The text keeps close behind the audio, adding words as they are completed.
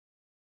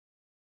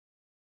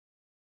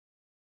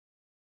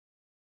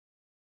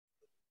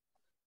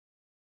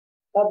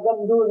Let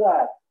them do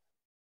that.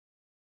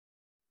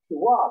 To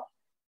what?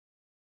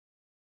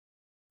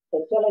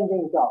 The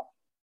challenging job.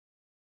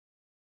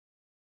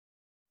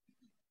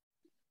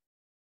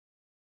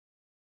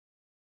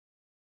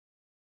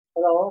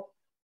 Hello,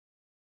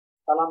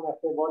 salam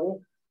everybody.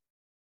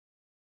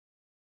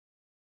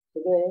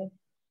 Today,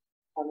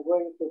 I'm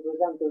going to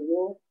present to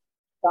you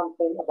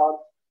something about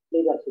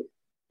leadership.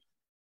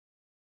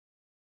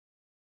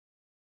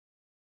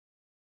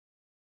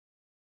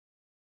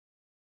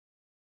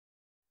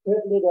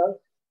 Great leaders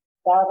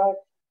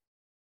direct,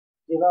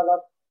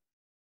 develop,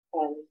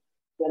 and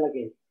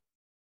delegate.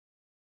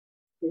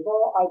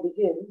 Before I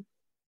begin,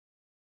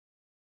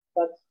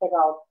 let's check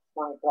out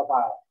my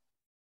profile.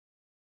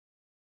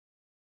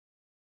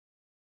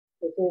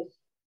 This is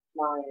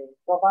my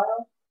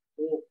profile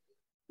with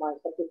my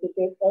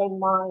certificate and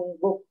my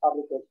book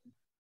publication.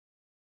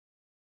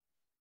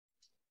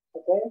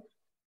 Okay,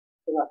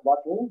 enough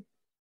about me.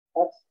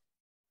 Let's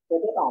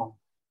get it on.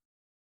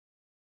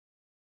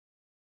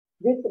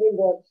 These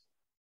leaders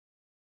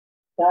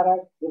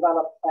direct,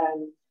 develop,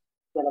 and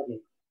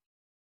delegate.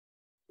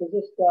 This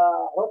is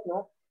the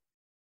roadmap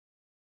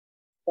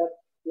that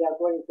we are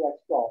going to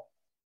explore.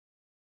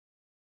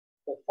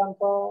 The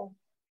sample,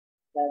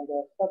 then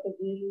the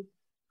strategy,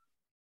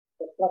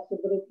 the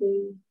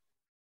flexibility,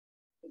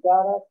 to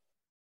direct,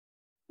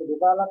 to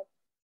develop,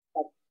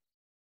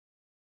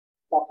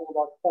 talking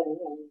about training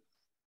and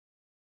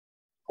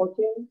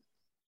coaching,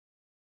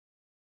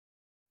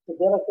 to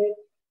delegate,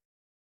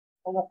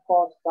 and of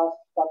course, last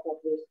but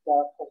not least,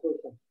 the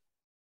conclusion.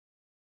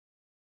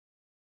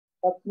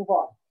 Let's move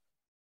on.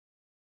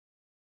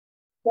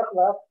 Check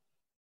left,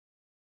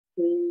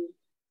 the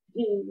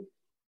G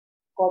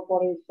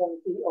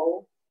Corporation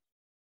CEO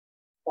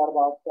for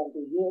about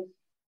 20 years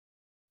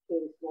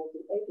since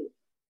 1980s.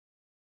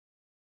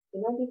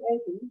 In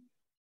 1980s,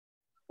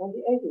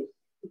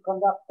 we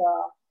conduct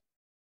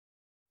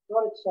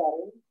knowledge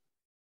sharing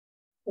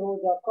through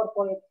the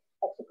Corporate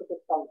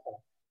Executive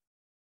Council.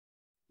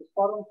 This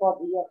forum for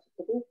the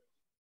executive,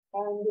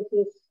 and this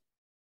is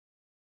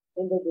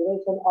in the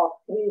duration of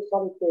 3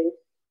 solid days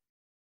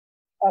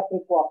every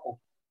quarter.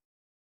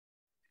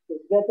 This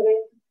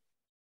gathering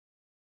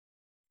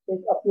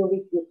is a few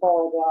weeks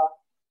before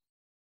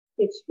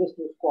each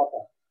business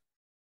quarter.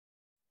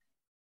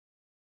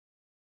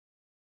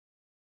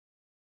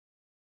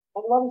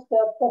 And what is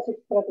the basic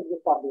strategy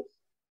for this?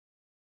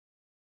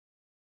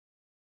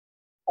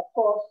 Of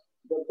course,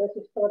 the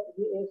basic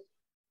strategy is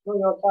know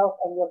yourself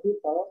and your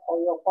people or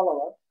your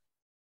followers,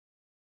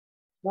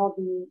 know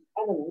the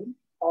enemy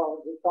or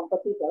the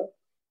competitor,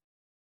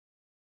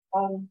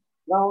 and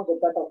know the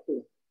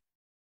battlefield.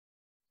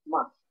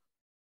 Must.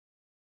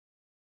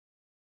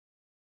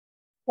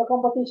 The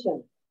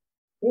competition.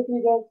 These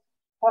leaders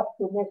have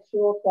to make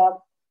sure that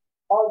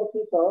all the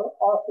people,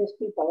 all these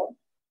people,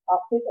 are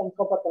fit and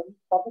competent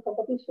for the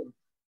competition.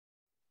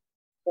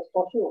 That's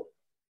for sure.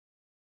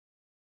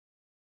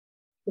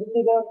 These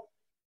leaders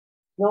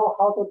know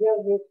how to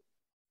deal with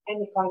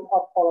any kind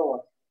of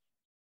followers.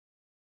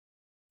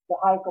 The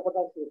high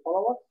competency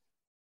followers,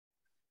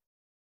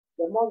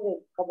 the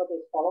moderate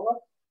competency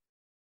followers,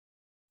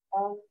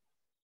 and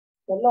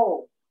the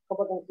low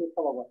competency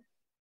followers.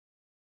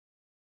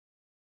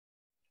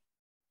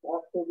 They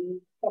have to be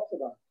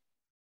flexible.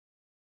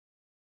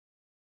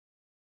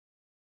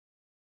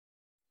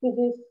 This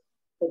is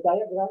the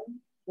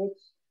diagram which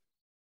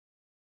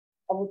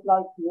I would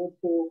like you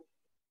to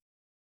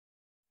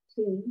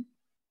see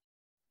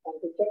and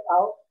to check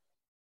out.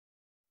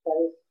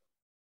 There is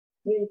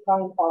 3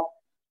 kinds of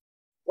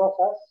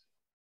process,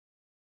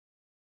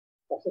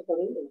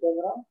 basically in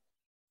general.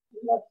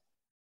 Let's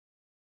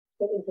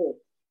get into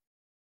it.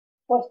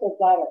 First, the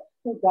direct,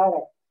 to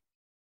direct,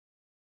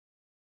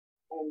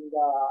 and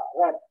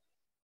red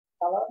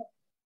color,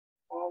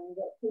 and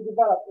to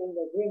develop in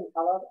the green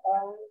color,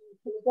 and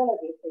to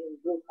delegate in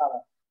blue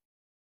color.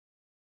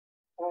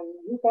 And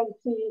you can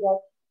see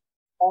that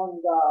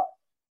on the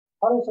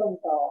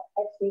horizontal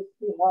axis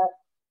we have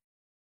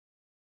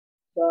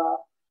the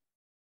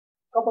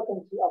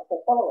competency of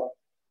the follower,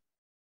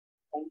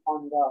 and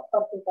on the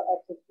vertical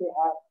axis we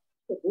have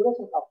the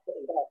duration of the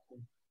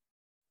interaction.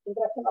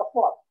 Interaction of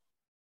what?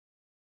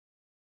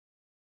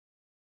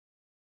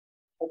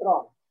 Later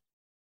on.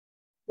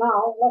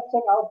 Now let's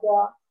check out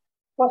the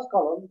first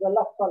column, the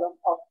left column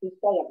of this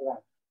diagram.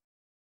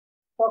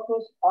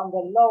 Focus on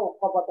the low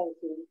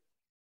competency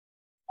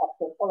of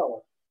the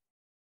follower.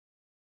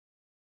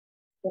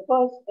 The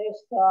first is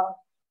the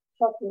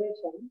short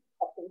duration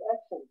of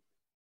interaction.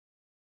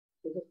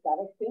 This is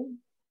directing.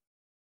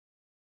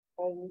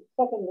 And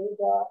secondly,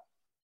 the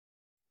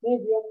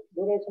medium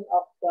duration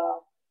of the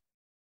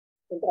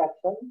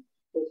interaction.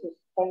 This is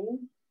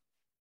training.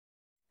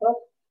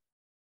 Third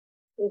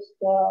is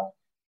the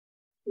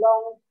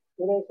long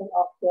duration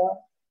of the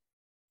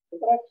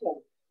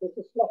interaction. This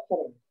is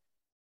lecturing.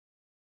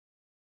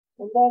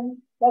 And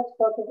then let's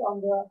focus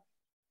on the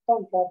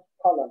center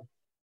column.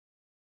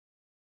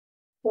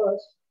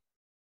 First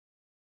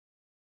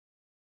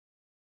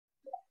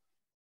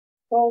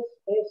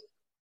is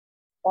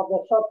for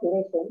the short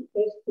duration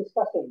is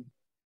discussing.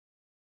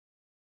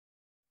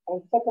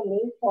 And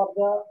secondly, for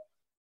the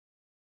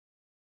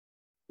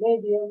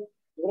medium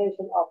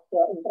duration of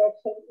the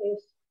interaction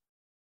is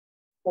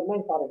the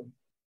mentoring.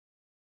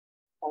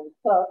 And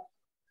third,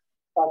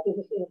 but this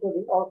is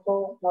including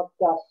also not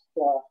just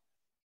the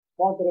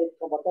moderate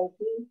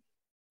competency,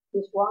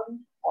 this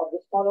one or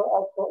this model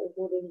also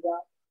including the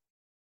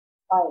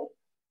high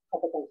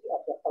competency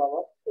of the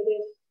follower. It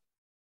is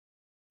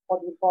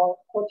what we call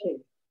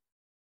coaching.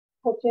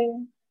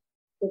 Coaching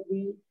could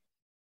be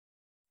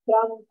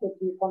done, could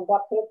be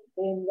conducted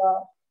in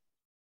the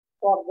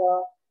for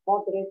the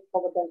moderate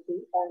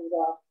competency and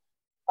the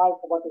high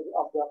competency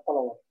of the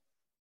follower.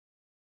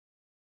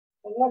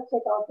 And let's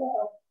check out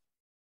the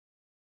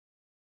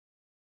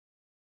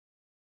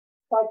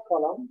side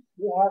column.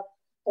 We have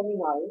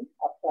seminary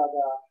after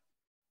the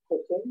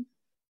coaching.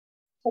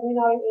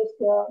 Seminary is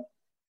the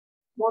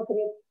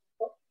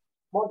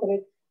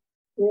moderate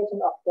duration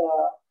of the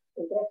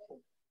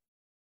interaction.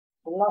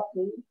 And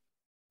lastly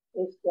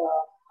is the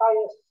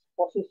highest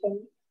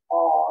position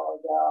or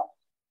the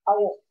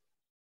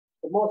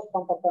most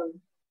competent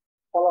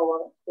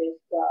follower is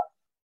the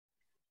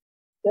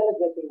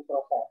delegating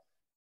process.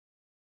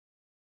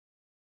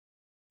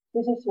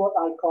 This is what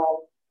I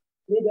call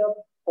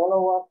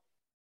leader-follower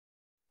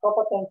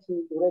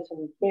competency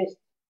duration-based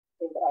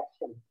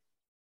interaction.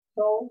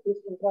 So this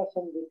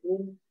interaction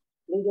between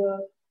leader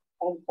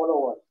and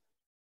followers.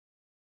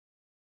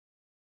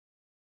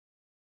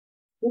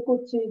 You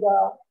could see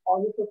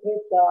you could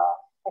read the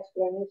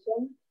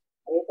explanation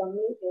written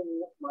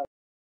in my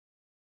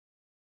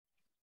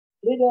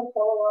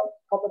leader-follower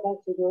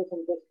competency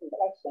duration-based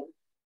interaction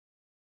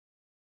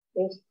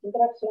is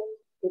interaction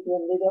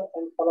between leader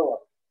and follower,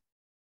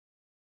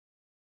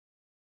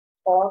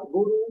 or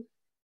guru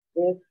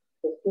with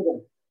the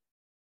student.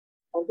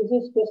 And this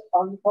is based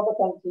on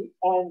competency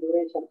and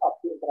duration of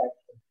the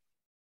interaction.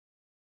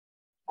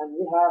 And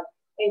we have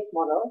 8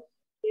 models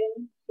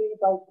in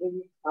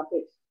 3x3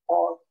 matrix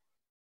or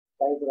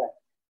diagram.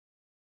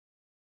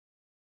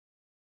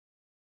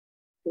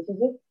 This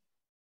is it.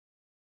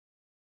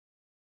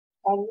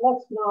 And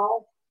let's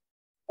now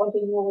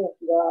continue with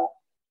the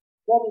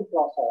learning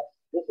process.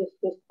 This is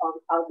based on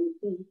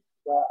RBT,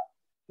 the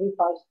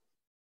revised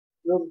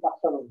Bloom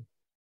taxonomy.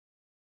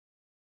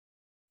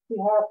 We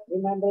have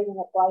remembering and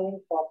applying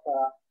for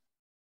the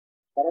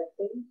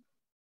directing.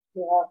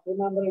 We have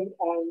remembering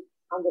and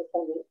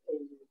understanding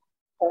in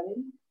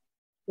learning.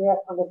 We have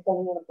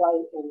understanding and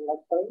applying in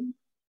lecturing.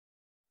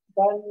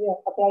 Then we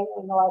have applying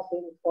and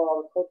analyzing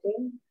for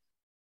coaching,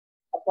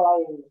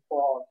 applying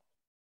for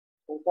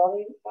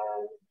mentoring,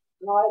 and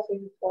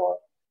analyzing for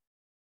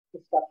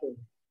discussion.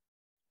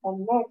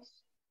 And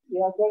next,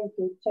 we are going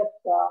to check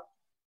the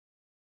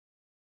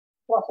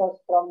process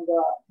from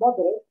the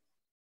moderate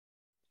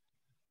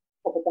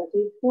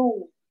competency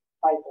to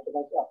high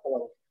competency of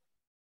followers.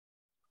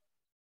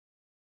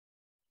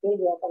 Okay,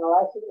 we have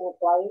analyzing and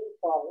applying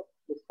for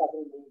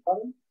discussion and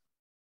mentoring,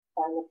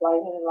 and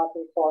applying and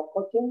analyzing for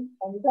coaching,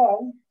 and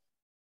then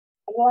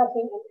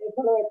analyzing and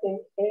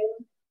evaluating in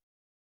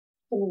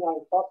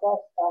seminary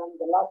process, and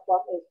the last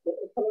one is the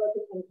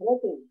evaluating and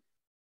selecting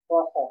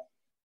process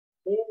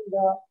in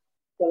the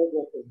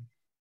delegating.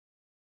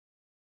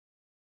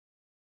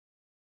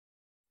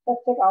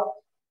 Let's check out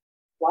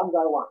one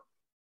by one.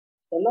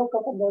 The low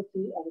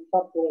competency and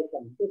short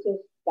duration. This is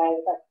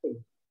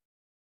directing.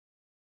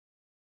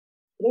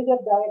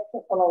 Leader directs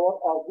the follower,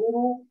 or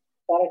guru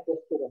directs the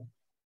student.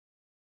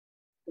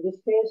 In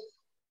this case,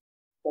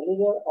 the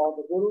leader or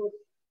the guru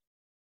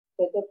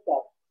stated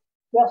that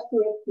just do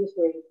it this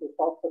way to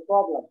solve the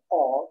problem,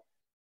 or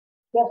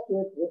just do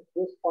it with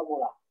this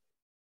formula.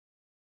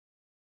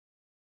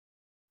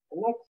 The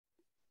next,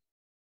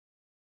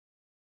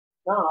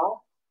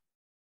 now,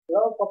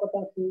 low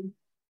competency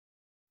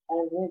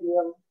and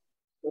medium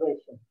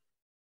duration.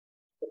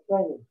 The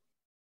training.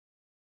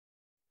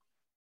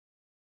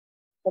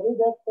 The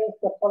leader trains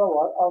the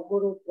follower, or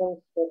guru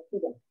trains the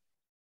student.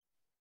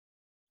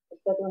 The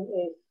statement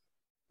is,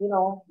 there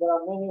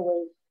are many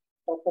ways to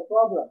solve the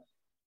problem.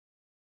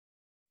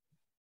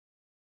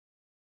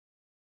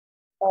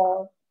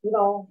 Or, there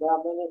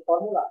are many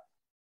formulas.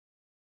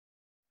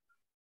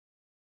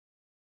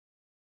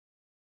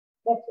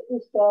 Next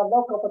is the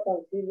low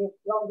competency with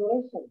long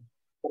duration,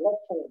 the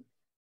lecturing.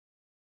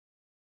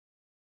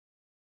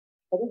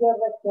 The leader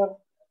lectures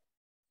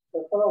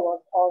the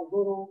followers, or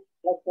guru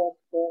lectures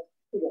the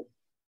students.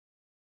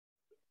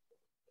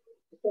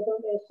 The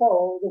statement is,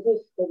 so this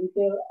is the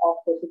detail of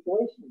the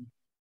situation,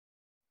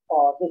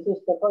 or this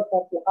is the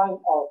concept behind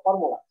our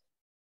formula.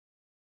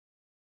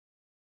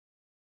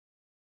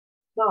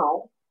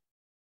 Now,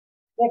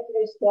 next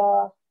is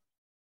for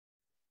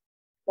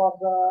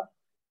the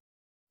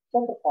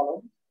center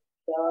column,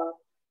 the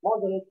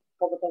moderate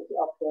competency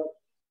of the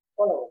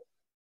followers.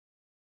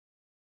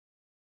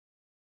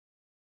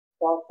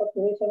 For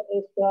situation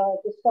is the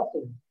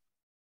discussing.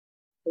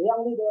 The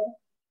young leader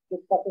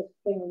discusses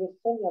things with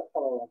senior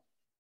followers.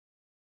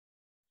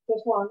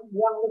 This one,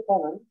 young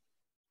lieutenant,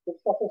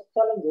 discusses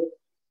challenges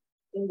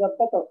in the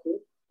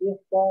battlefield with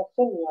the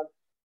senior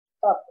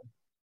person.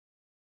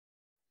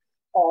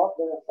 Or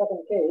the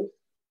second case,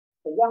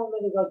 the young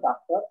medical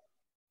doctor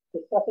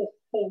discusses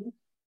things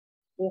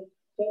with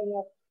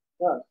senior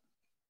nurse.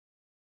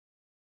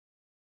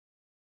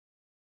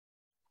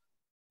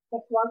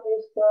 Next one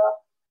is the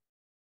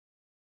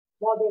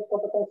moderate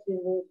competency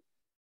with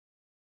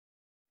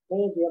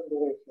medium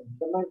duration,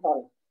 the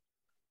mentoring.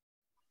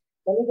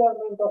 The leader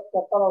mentors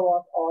the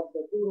follower or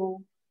the guru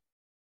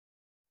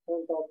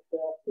mentors the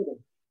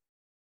student.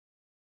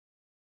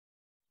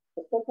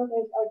 The second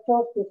is, I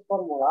chose this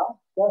formula,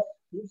 just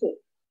use it.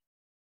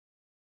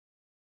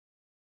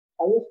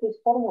 I use this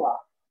formula,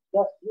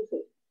 just use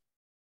it.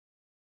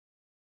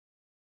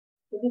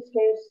 In this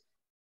case,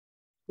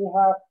 we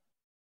have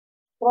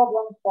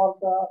problem for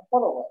the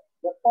follower.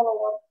 The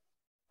follower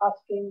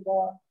asking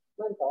the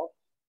mentor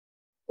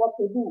what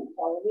to do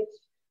or which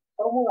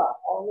formula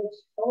or which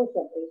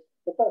solution is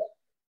the best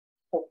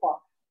so far.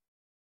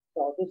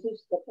 So this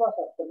is the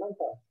process, the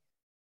mentor.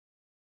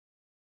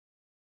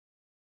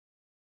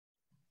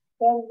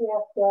 Then we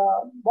have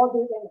the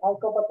moderate and high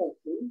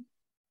competency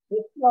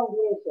with long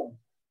duration.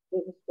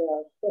 This is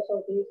the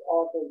specialties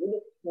or the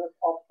uniqueness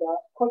of the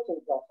coaching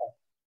process.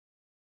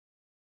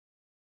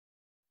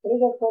 The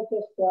leader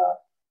coaches the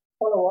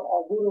follower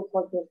or guru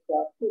coaches the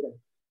student.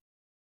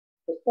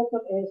 The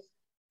second is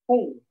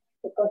pain,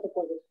 the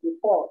consequences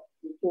before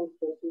you choose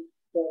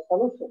the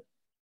solution.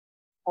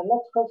 And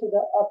let's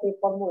consider every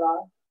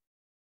formula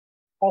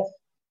has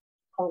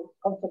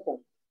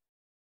consequences.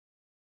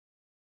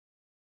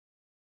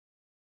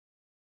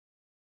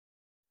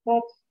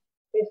 Next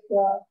is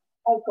the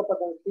high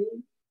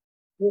competency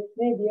with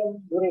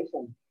medium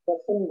duration, the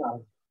seminar.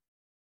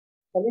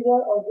 The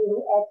leader or guru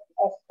acts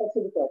as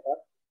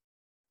facilitator,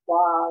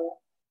 while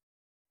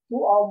two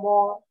or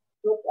more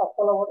groups of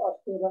followers or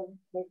students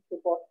make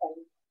report and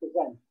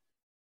present.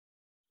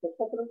 The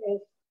second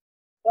is,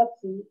 let's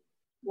see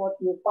what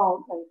you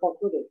found and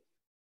concluded.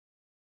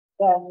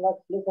 Then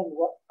let's listen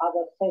what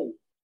others say.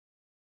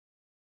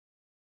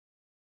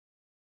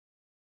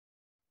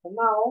 And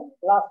now,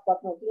 last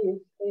but not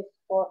least, is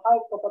for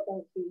high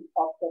competency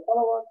of the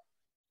followers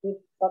with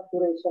short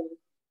duration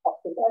of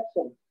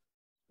interaction,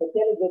 the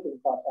delegating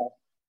process.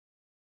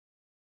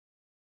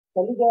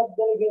 The leader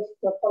delegates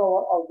the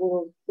follower or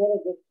guru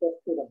delegates the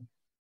student.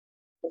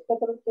 The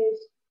second is,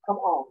 come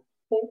on,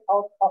 think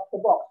out of the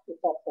box to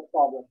solve the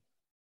problem.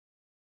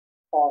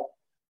 Or,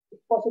 if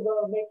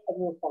possible, make a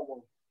new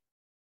formula.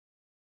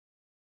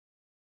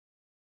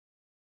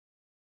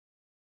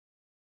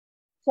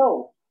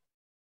 So,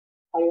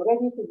 are you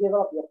ready to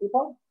develop your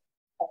people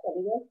as a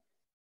leader?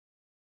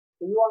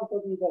 Do you want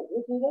to be the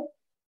good leader?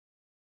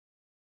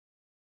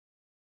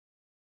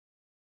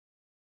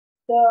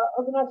 The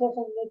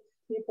organization needs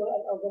people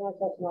and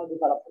organizational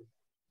development.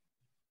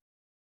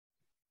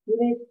 You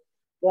need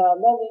the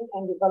learning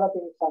and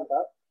developing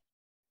center,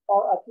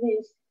 or at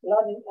least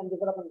learning and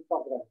development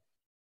program.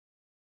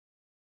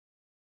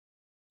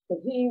 The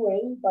GE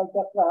way by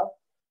Jack Welch,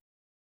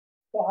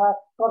 they have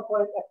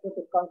corporate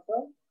executive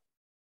council,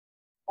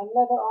 and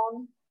later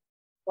on,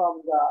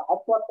 from the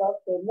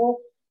headquarters, they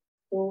moved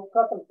to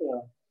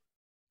Cottonfield,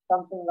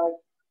 something like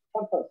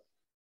campus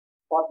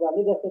for the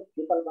leadership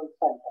development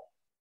center.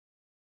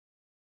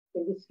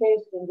 In this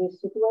case, in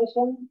this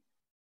situation,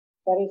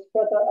 there is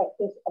better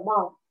access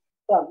among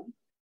them,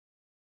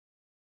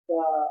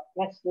 the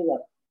next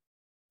leader,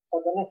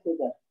 or the next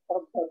leader,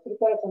 for the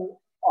preparation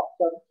of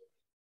them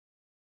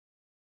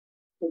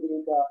to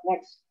be the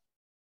next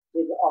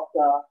leader of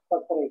the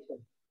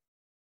corporation.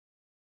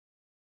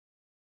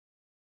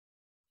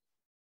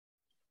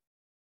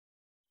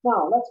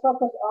 Now, let's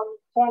focus on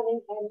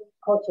training and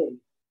coaching.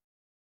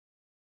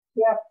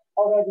 We have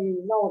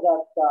already know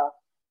that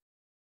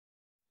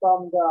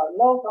from the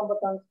low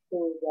competence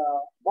to the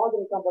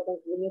moderate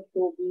competence, we need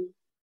to be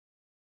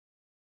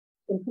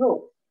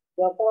improved.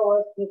 The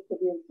followers need to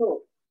be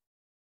improved.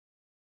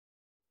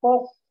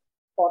 First,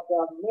 for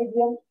the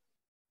medium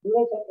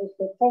duration is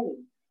the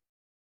training.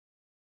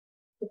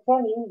 The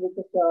training, which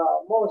is the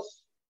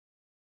most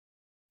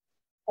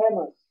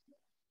famous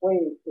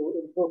way to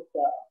improve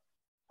the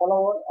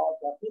follower or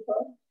the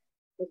people,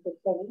 is the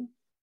training.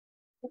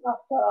 And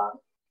after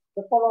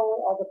the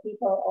follower or the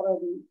people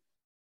already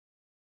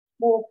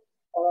moved,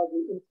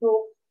 already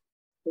improved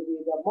to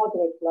be the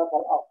moderate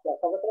level of the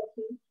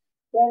competency,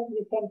 then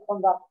we can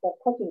conduct the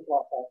coaching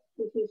process.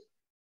 This is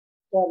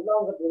the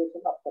longer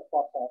duration of the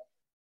process.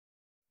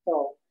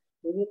 So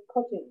we need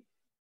coaching.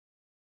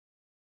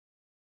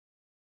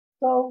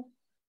 So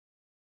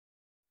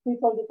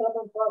people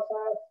development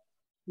process,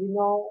 we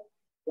know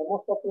the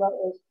most popular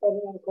is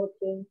training and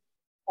coaching,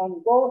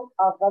 and both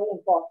are very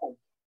important.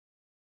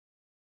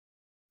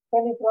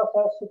 Training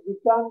process should be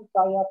done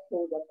prior to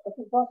the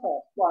coaching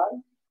process. Why?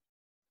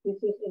 This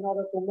is in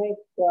order to make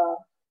the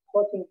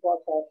coaching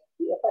process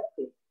be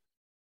effective.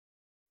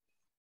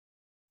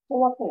 So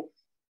what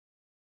next?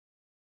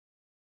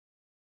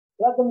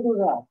 Let them do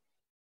that.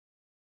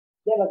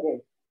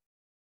 Delegate.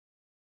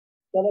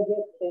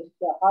 Delegate is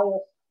the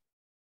highest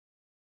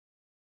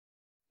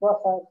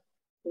process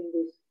in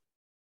this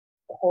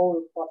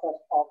whole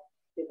process of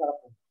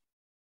development.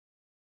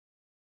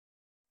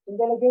 In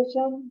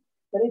delegation,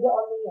 the leader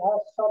only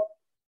has short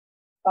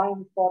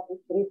time for the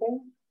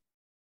briefing.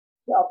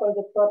 The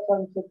appointed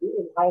person should be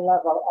in high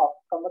level of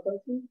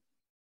competency.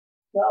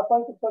 The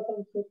appointed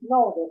person should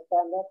know the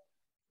standard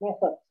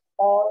methods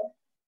or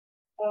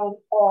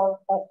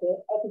has the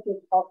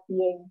attitude of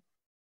being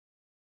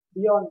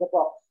beyond the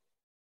box.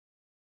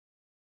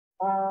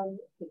 And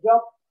the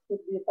job should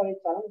be very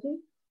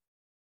challenging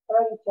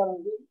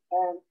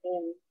and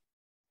in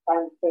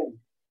time frame,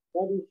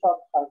 very short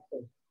time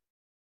frame.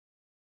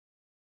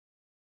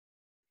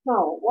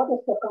 Now, what is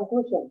the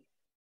conclusion?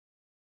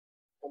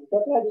 And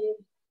get ready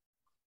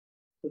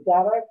to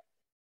direct,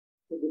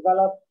 to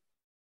develop,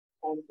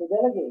 and to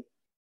delegate.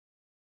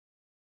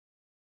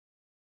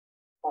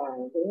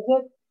 And this is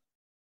it.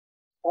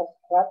 Let's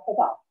wrap it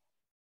up.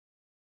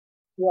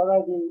 We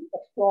already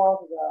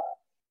explored the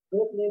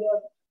group leader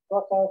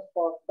process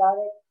for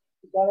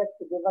direct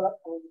to develop,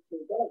 and to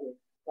delegate,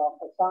 from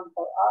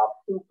example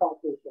up to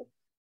conclusion.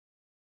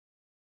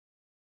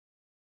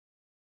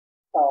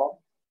 So,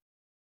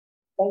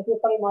 thank you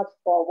very much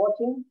for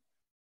watching.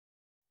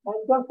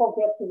 And don't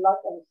forget to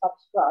like and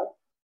subscribe.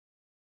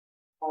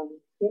 And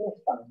see you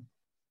next time.